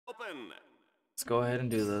open. Let's go ahead and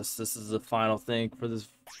do this. This is the final thing for this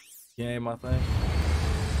game, I think.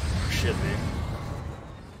 Should be.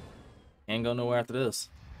 Ain't go nowhere after this.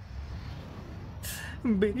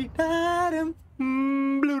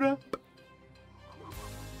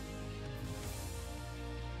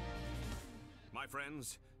 My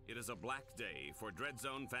friends, it is a black day for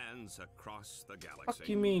Dreadzone fans across the galaxy. What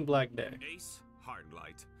do you mean black day? Ace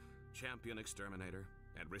Hardlight, champion exterminator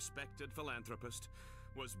and respected philanthropist,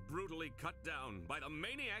 was brutally cut down by the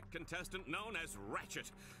maniac contestant known as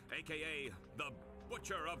Ratchet, aka the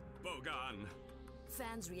Butcher of Bogon.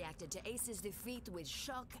 Fans reacted to Ace's defeat with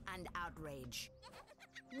shock and outrage.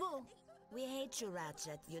 Boo! We hate you,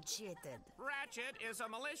 Ratchet. You cheated. Ratchet is a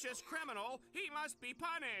malicious criminal. He must be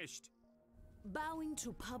punished. Bowing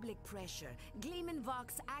to public pressure, Gleam and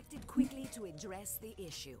Vox acted quickly to address the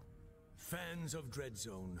issue. Fans of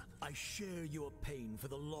Dreadzone, I share your pain for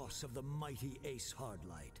the loss of the mighty Ace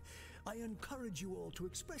Hardlight. I encourage you all to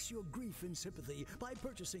express your grief and sympathy by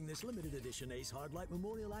purchasing this limited edition Ace Hardlight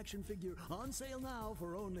Memorial action figure on sale now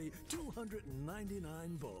for only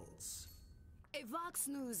 299 volts. A Vox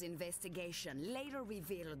News investigation later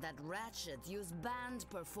revealed that Ratchet used banned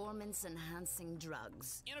performance-enhancing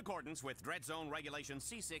drugs. In accordance with Dreadzone Regulation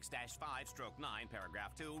C6-5/9,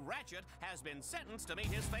 Paragraph 2, Ratchet has been sentenced to meet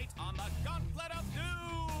his fate on the Gauntlet of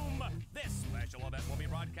Doom! This special event will be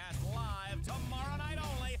broadcast live tomorrow night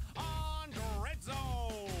only on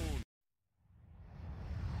Dreadzone!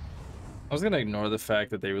 I was gonna ignore the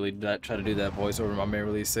fact that they really try to do that voiceover. My man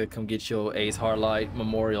really said, "Come get your Ace Hardlight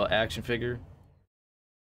Memorial action figure."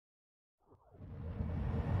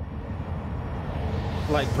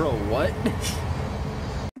 Like, bro, what?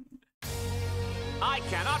 I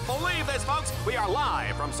cannot believe this, folks! We are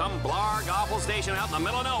live from some blarg awful station out in the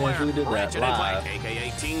middle of nowhere. Actually did that Ratchet and live. Clank,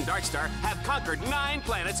 aka Team Darkstar, have conquered 9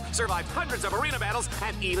 planets, survived hundreds of arena battles,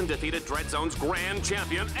 and even defeated Dreadzone's grand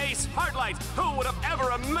champion, Ace Hardlight. Who would have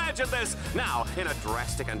ever imagined this? Now, in a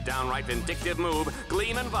drastic and downright vindictive move,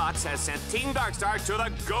 Gleam and Vox has sent Team Darkstar to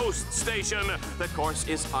the Ghost Station. The course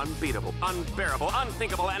is unbeatable, unbearable,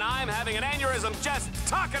 unthinkable, and I'm having an aneurysm just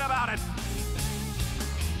talking about it!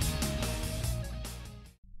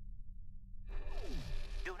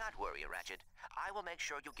 Do not worry, Ratchet. I will make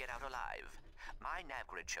sure you get out alive. My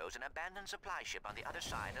navgrid shows an abandoned supply ship on the other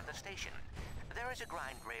side of the station. There is a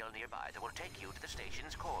grind rail nearby that will take you to the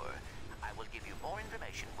station's core. I will give you more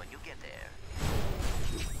information when you get there.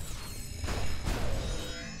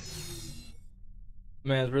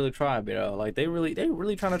 Man, it's really trying me though. Like they really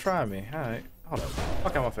trying to try me. All right, hold up.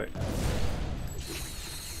 Fuck out my face.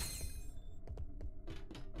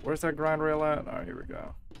 Where's that grind rail at? All right, here we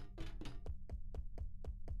go.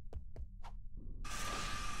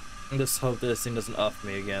 Just hope this thing doesn't up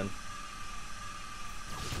me again.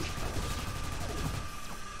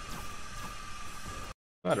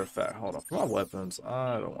 Matter of fact, hold on. For my weapons,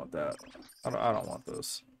 I don't want that. I don't want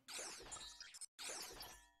this.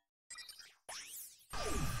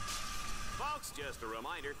 Folks, just a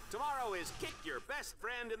reminder, tomorrow is Kick Your Best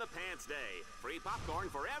Friend in the Pants Day. Free popcorn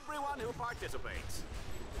for everyone who participates.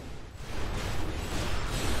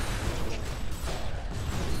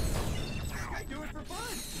 I do it for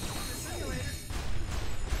fun. The simulator.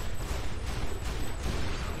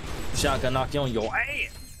 Shotgun knock you on your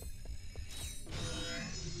ass.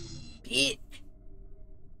 Bitch.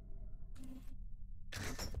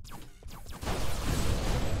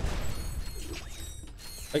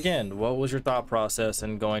 Again, what was your thought process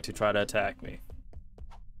in going to try to attack me?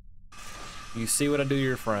 You see what I do to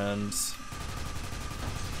your friends.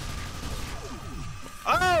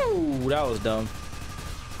 Oh, that was dumb.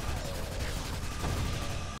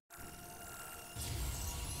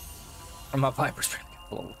 And my Viper's trying to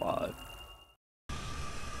get level 5.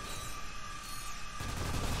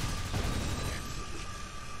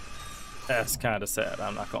 That's kind of sad,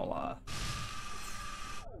 I'm not gonna lie.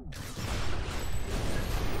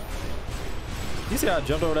 You see how I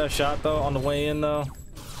jumped over that shot though on the way in though?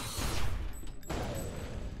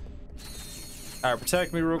 Alright,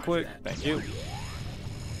 protect me real quick. Thank you.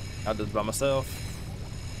 I did it by myself.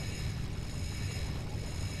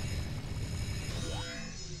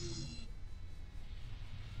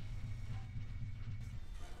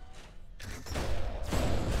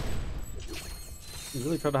 You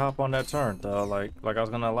really tried to hop on that turn though, like I was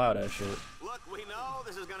gonna allow that shit. Look, we know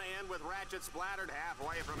this is gonna end with Ratchet splattered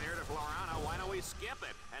halfway from here to Florana. Why don't we skip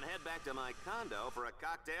it and head back to my condo for a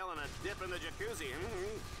cocktail and a dip in the jacuzzi?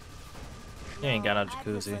 You ain't got no I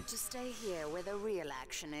jacuzzi. prefer to stay here where the real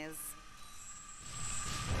action is.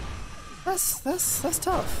 That's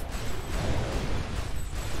tough.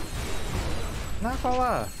 Not gonna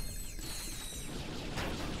lie.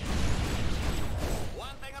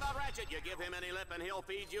 You give him any lip and he'll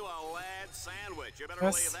feed you a lead sandwich. You better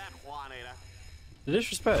That's- believe that, Juanita. The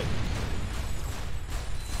disrespect.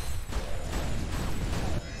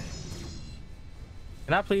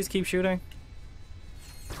 Can I please keep shooting?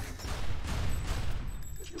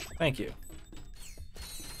 Thank you.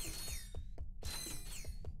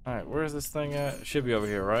 Alright, where's this thing at? It should be over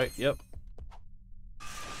here, right? Yep.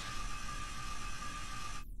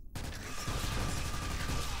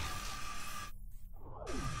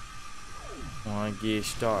 Wanna get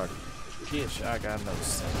started. Bitch, I got no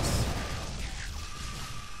sense.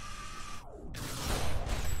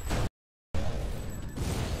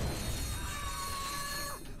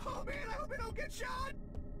 Oh man, I hope I don't get shot.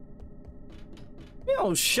 You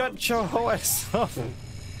don't shut your whole ass up.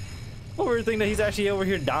 Over here thinking that he's actually over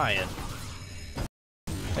here dying.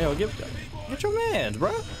 Hey, yo, get your man,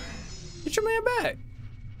 bro. Get your man back.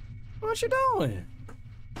 What you doing?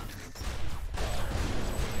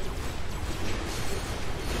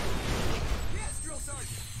 Yes, drill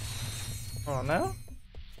sergeant. Oh, now?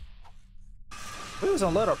 We just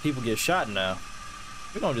don't let our people get shot now.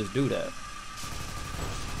 We don't just do that.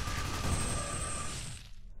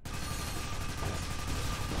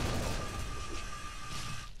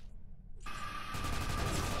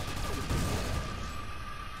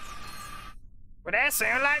 Well, that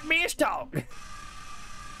sound like bitch talk.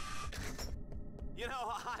 You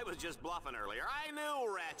know, I was just bluffing earlier. I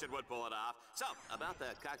knew Ratchet would pull it off. So, about the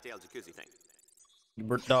cocktail jacuzzi thing.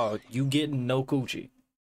 Dog, you getting no coochie.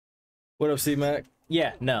 What up, C-Mac?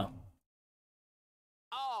 Yeah, no.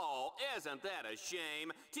 Oh, isn't that a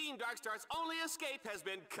shame? Team Darkstar's only escape has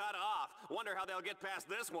been cut off. Wonder how they'll get past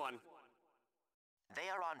this one. They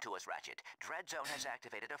are on to us, Ratchet. Dreadzone has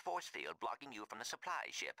activated a force field blocking you from the supply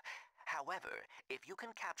ship. However, if you can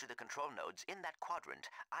capture the control nodes in that quadrant,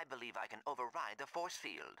 I believe I can override the force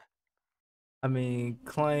field. I mean,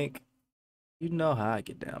 Clank, you know how I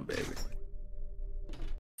get down, baby.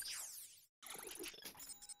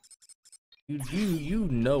 You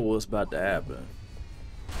know what's about to happen.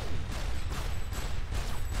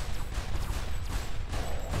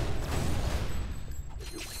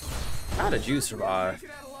 How did you survive?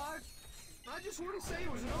 Make it out alive? I just want to say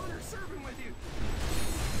it was an honor serving with you.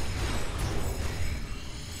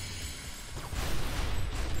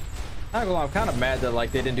 Not gonna lie, I'm kind of mad that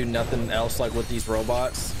like they didn't do nothing else like with these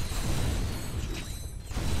robots.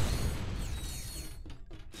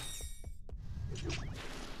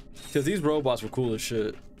 Because these robots were cool as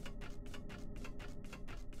shit.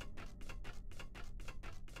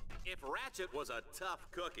 If Ratchet was a tough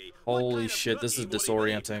cookie, Holy what kind of shit, this is cookie would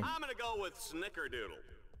he be? disorienting. I'm gonna go with Snickerdoodle.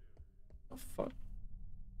 Oh, fuck.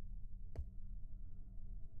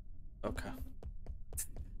 Okay.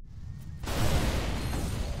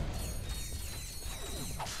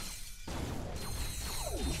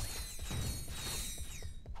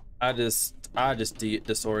 I just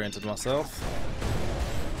disoriented myself.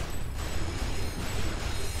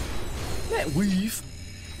 That weave.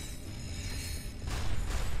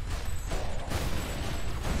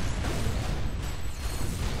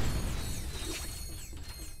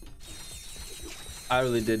 I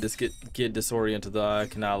really did just get disoriented though, I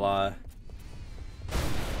cannot lie.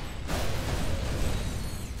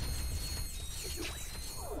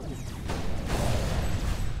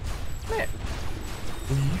 Man.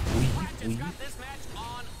 Ratchet's got this match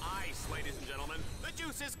on ice, ladies and gentlemen. The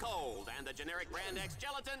juice is cold, and the generic Brand X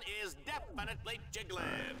gelatin is definitely jiggling.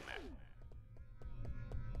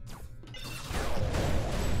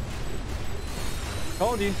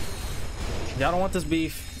 Told you. Y'all don't want this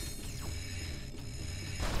beef.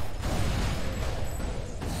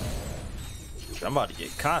 I'm about to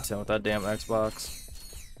get content with that damn Xbox.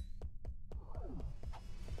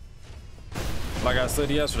 Like I said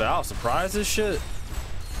yesterday, I was surprised as shit.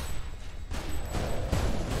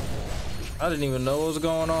 I didn't even know what was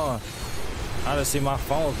going on. I just see my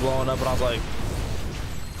phone was blowing up and I was like,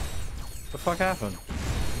 what the fuck happened?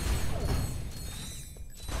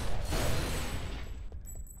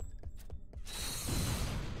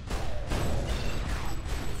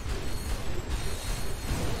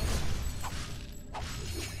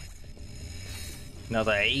 And I was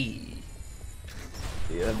like, hey.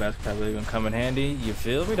 Yeah, that's probably gonna come in handy. You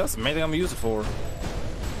feel me? That's the main thing I'm gonna use it for.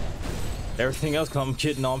 Everything else come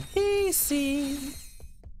getting on PC.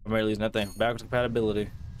 I'm ready using that thing for backwards compatibility.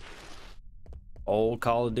 Old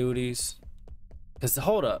Call of Duties. Cause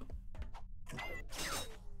hold up.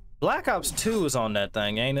 Black Ops 2 is on that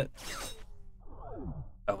thing, ain't it?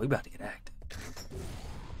 Oh, we about to get active.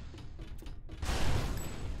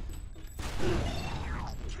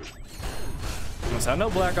 I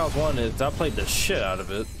know Black Ops 1 is. I played the shit out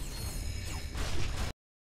of it.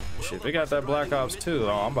 Shit, they got that Black Ops 2. Oh,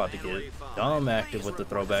 I'm about to get dumb active with the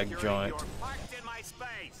throwback joint.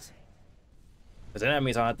 Cause then that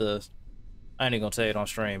means I have to. I ain't even gonna say it on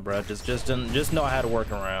stream, bro. Just know I had to work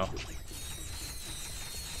around.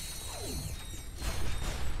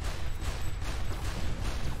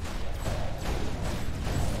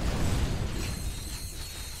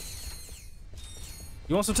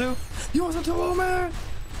 You want some too? You want some too, old man?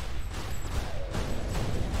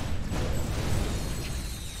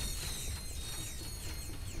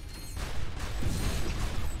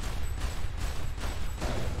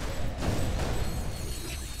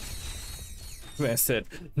 Man said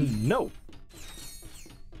no.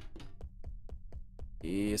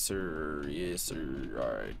 Yes sir, yes sir.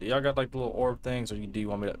 All right, do y'all got like the little orb things, or do you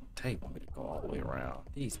want me to go all the way around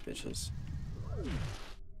these bitches?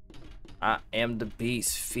 I am the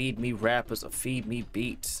beast. Feed me rappers or feed me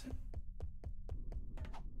beats.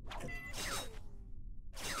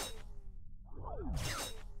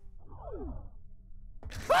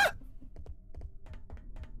 Ah!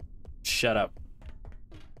 Shut up.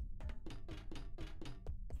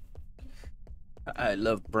 I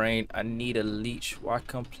love brain. I need a leech. Why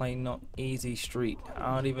complain on easy street?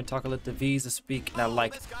 I don't even talk. I let the visa speak. And I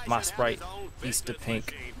like my Sprite Easter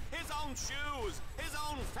pink. His own shoes, his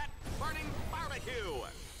own fat burning barbecue.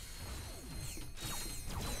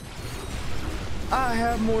 I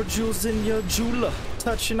have more jewels than your jeweler.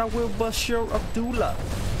 Touching, I will bust your Abdullah.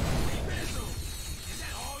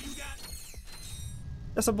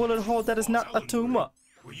 That's a bullet hole. That is not a tumor.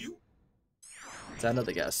 I know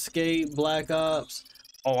they got Skate, Black Ops.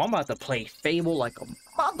 Oh, I'm about to play Fable like a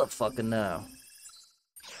motherfucker now.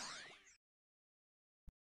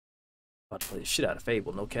 About to play the shit out of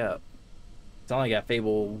Fable, no cap. I only got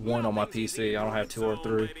Fable 1 on my PC. I don't have 2 or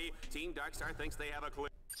 3. Team Darkstar thinks they have a clue.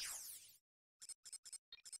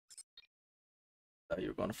 Thought you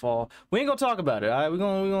were gonna fall. We ain't gonna talk about it. All right, we're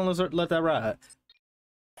gonna let that ride.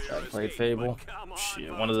 I played Fable.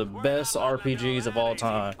 Shit, one of the best RPGs of all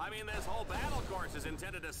time. I mean, this whole battle course is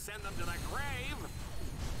intended to send them to the grave.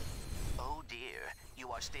 Oh dear, you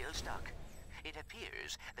are still stuck. It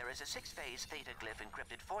appears there is a 6-phase theta glyph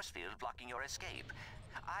encrypted force field blocking your escape.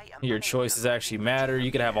 Your choices actually matter.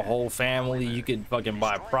 You could have a whole family. You could fucking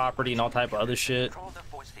buy property and all type of other shit.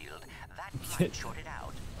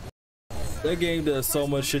 That game does so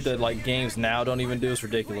much shit that like games now don't even do. It's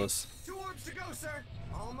ridiculous. 2 orbs to go, sir.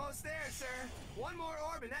 Almost there, sir. 1 more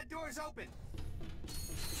orb and that door's open.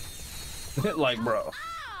 Like, bro. Come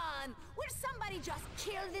on! Will somebody just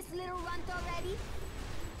kill this little runt already?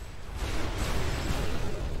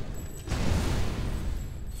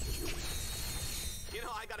 You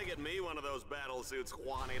know, I gotta get me one of those battle suits,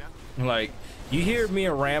 Juanita. Like, you hear me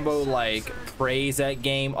and Rambo like praise that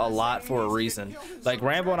game a lot for a reason. Like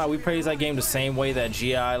Rambo and I, we praise that game the same way that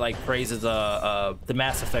GI like praises the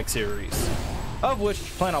Mass Effect series, of which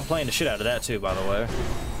plan on playing the shit out of that too, by the way.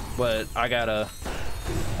 But I got a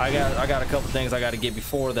couple things I gotta get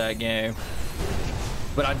before that game.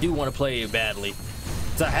 But I do want to play it badly.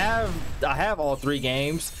 So I have all 3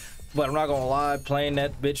 games, but I'm not gonna lie, playing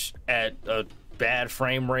that bitch at a bad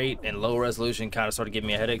frame rate and low resolution kind of sort of gave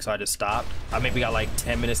me a headache, so I just stopped. I maybe got like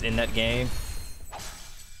 10 minutes in that game,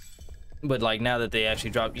 but like now that they actually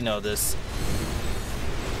dropped, you know, this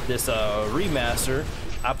remaster,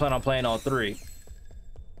 I plan on playing all 3.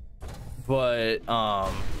 But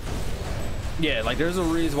yeah, like there's a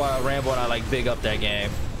reason why Rambo and I like big up that game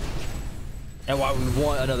and why we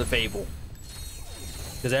want another Fable,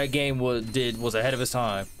 because that game was ahead of its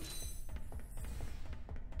time.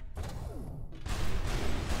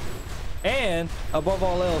 And above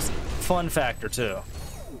all else, fun factor too.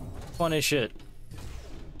 Fun as shit.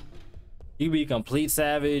 You can be a complete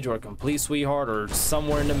savage or a complete sweetheart or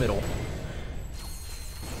somewhere in the middle.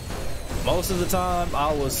 Most of the time,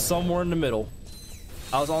 I was somewhere in the middle.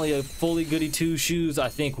 I was only a fully goody 2 shoes, I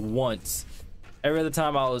think, once. Every other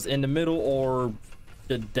time I was in the middle or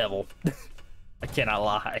the devil. I cannot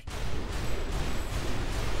lie.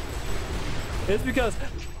 It's because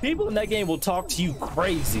people in that game will talk to you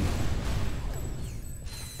crazy.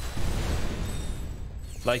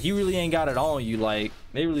 Like, you really ain't got it on you. Like,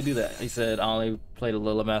 they really do that. He said, I only played a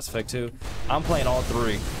little of Mass Effect 2. I'm playing all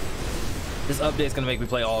 3. This update's gonna make me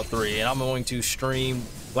play all 3, and I'm going to stream.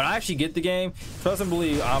 When I actually get the game, trust and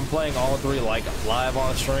believe, I'm playing all 3 like live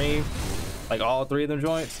on stream. Like all 3 of them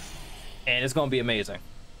joints. And it's gonna be amazing.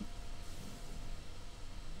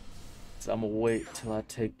 So I'm gonna wait till I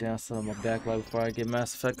take down some of my backlog before I get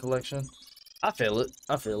Mass Effect Collection. I feel it.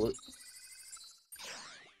 I feel it.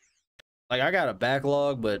 Like, I got a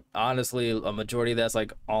backlog, but honestly, a majority of that's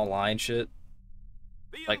like online shit.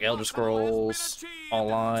 like Elder Scrolls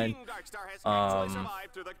Online. I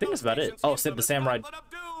think that's about it. Oh, except the Samurai. It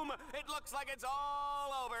looks like it's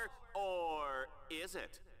all over, or is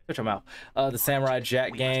it? Switch them out. The Samurai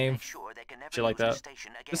Jack game. Shit like that.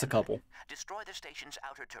 Just a couple. Destroy the station's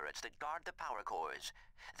outer turrets that guard the power cores.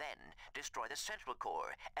 Then destroy the central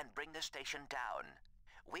core and bring the station down.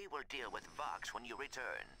 We will deal with Vox when you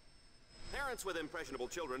return. Parents with impressionable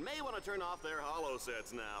children may want to turn off their holo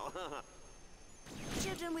sets now.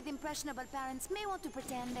 Children with impressionable parents may want to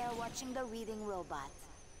pretend they're watching the reading robot.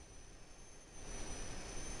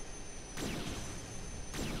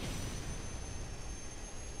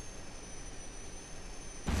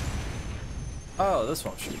 Oh, this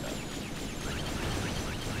one's shooting at.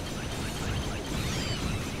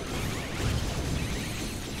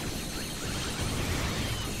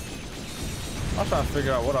 I'll try to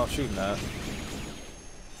figure out what I was shooting at.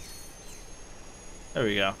 There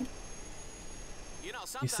we go.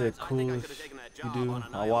 He said, cool if you do.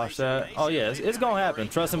 I'll watch that. Oh, yeah, it's gonna happen.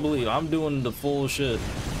 Trust and believe. I'm doing the full shit.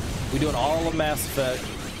 We're doing all of Mass Effect.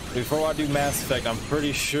 Before I do Mass Effect, I'm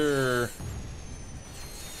pretty sure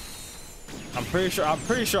I'm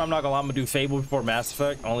not gonna lie, I'm gonna do Fable before Mass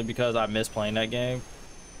Effect, only because I miss playing that game.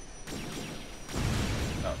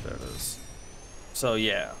 Oh, there it is. So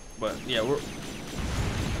yeah, but yeah,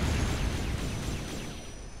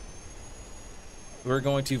 we're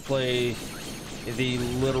going to play the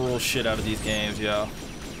literal shit out of these games, y'all.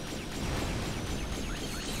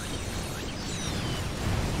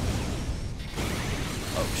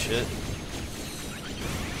 Oh shit.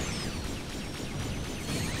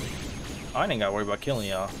 I ain't gotta worry about killing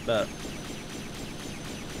y'all. Bet.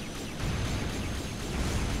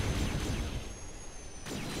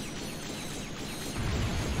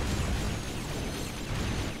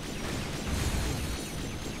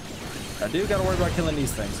 I do gotta worry about killing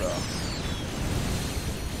these things though.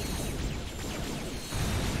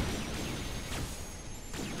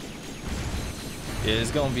 Yeah,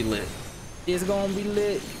 it's gonna be lit. It's gonna be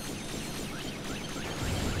lit.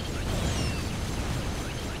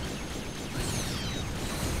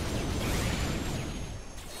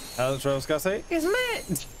 How's Travis Scott say? It's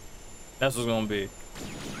lit. That's what's gonna be.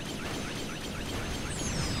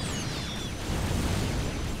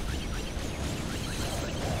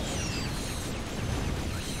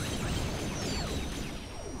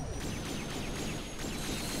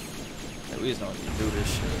 Yeah, we just don't need to do this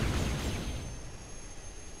shit.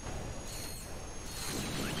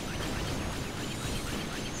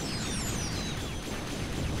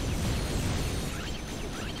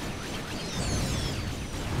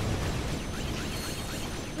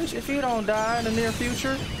 If you don't die in the near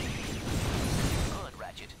future. Good,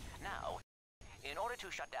 Ratchet. Now, in order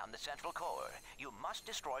to shut down the central core, you must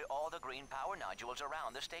destroy all the green power nodules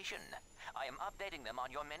around the station. I am updating them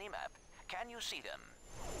on your minimap. Can you see them?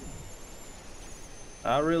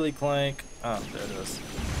 Not really, Clank. Oh, there it is.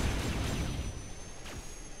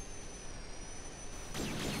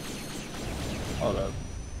 Hold up.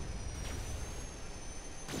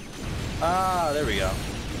 Ah, there we go.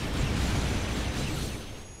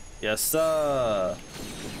 Yes, sir.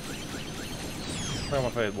 Where am I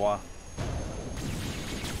face, boy?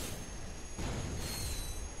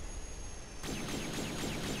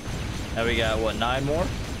 Now we got what, 9 more?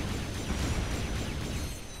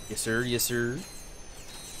 Yes, sir. Yes, sir.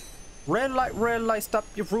 Red light, stop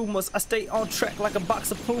your rumors. I stay on track like a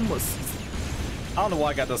box of Pumas. I don't know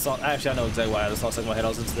why I got this song. Actually, I know exactly why I had this song stuck in my head. I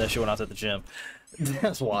was into that shit when I was at the gym.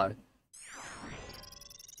 That's why.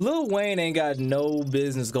 Lil Wayne ain't got no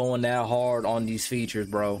business going that hard on these features,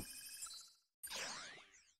 bro.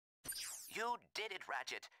 You did it,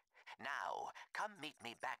 Ratchet. Now, come meet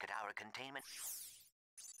me back at our containment.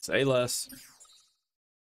 Say less.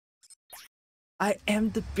 I am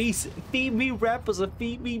the beast. Feed me rappers or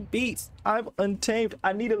feed me beats. I'm untamed.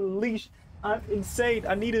 I need a leash. I'm insane.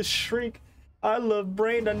 I need a shrink. I love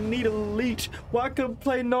brain. I need a leech. Why couldn't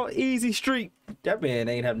play no easy street? That man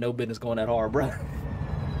ain't have no business going that hard, bro.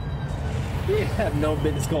 He ain't have no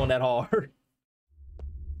business going that hard.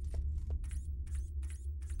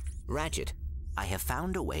 Ratchet, I have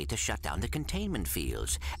found a way to shut down the containment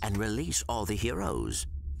fields and release all the heroes.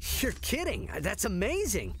 You're kidding. That's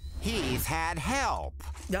amazing. He's had help.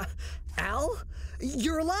 Al?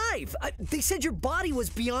 You're alive. They said your body was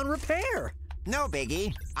beyond repair. No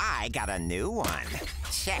biggie. I got a new one.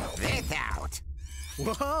 Check this out.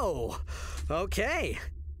 Whoa. Okay.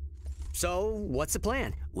 So, what's the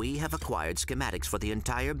plan? We have acquired schematics for the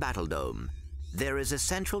entire battle dome. There is a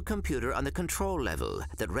central computer on the control level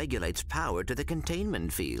that regulates power to the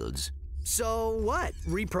containment fields. So what?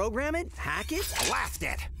 Reprogram it? Hack it? Blast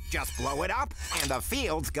it! Just blow it up, and the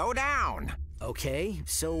fields go down. Okay,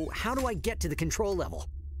 so how do I get to the control level?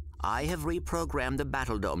 I have reprogrammed the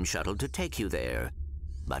Battle Dome shuttle to take you there,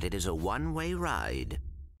 but it is a one-way ride.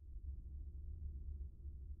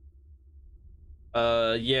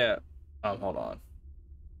 Yeah. Hold on.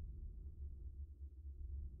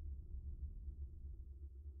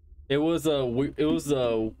 It was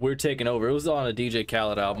We're Taking Over. It was on a DJ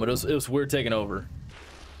Khaled album, but it was We're Taking Over.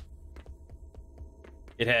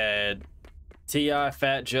 It had T.I.,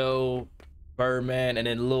 Fat Joe, Birdman, and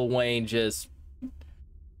then Lil Wayne just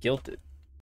killed it.